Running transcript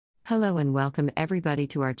Hello and welcome everybody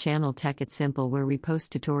to our channel Tech It Simple, where we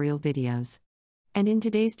post tutorial videos. And in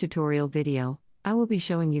today's tutorial video, I will be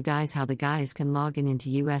showing you guys how the guys can log in into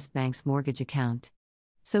US Bank's mortgage account.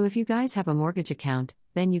 So if you guys have a mortgage account,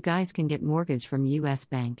 then you guys can get mortgage from US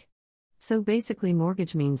Bank. So basically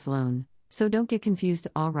mortgage means loan, so don't get confused,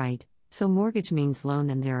 alright. So mortgage means loan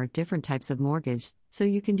and there are different types of mortgage, so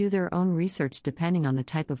you can do their own research depending on the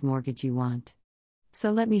type of mortgage you want. So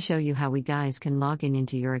let me show you how we guys can log in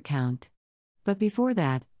into your account. But before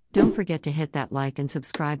that, don't forget to hit that like and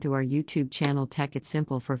subscribe to our YouTube channel Tech It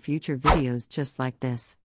Simple for future videos just like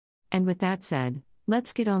this. And with that said,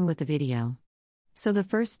 let's get on with the video. So the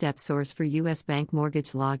first step, source for US Bank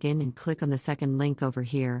mortgage, log in and click on the second link over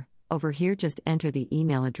here. Over here just enter the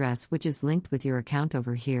email address which is linked with your account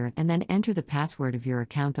over here, and then enter the password of your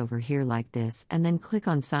account over here like this, and then click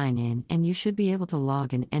on sign in, and you should be able to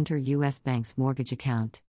log and enter US Bank's mortgage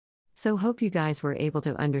account. So hope you guys were able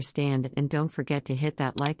to understand, and don't forget to hit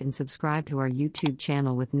that like and subscribe to our YouTube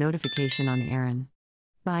channel with notification on Aaron.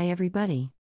 Bye everybody.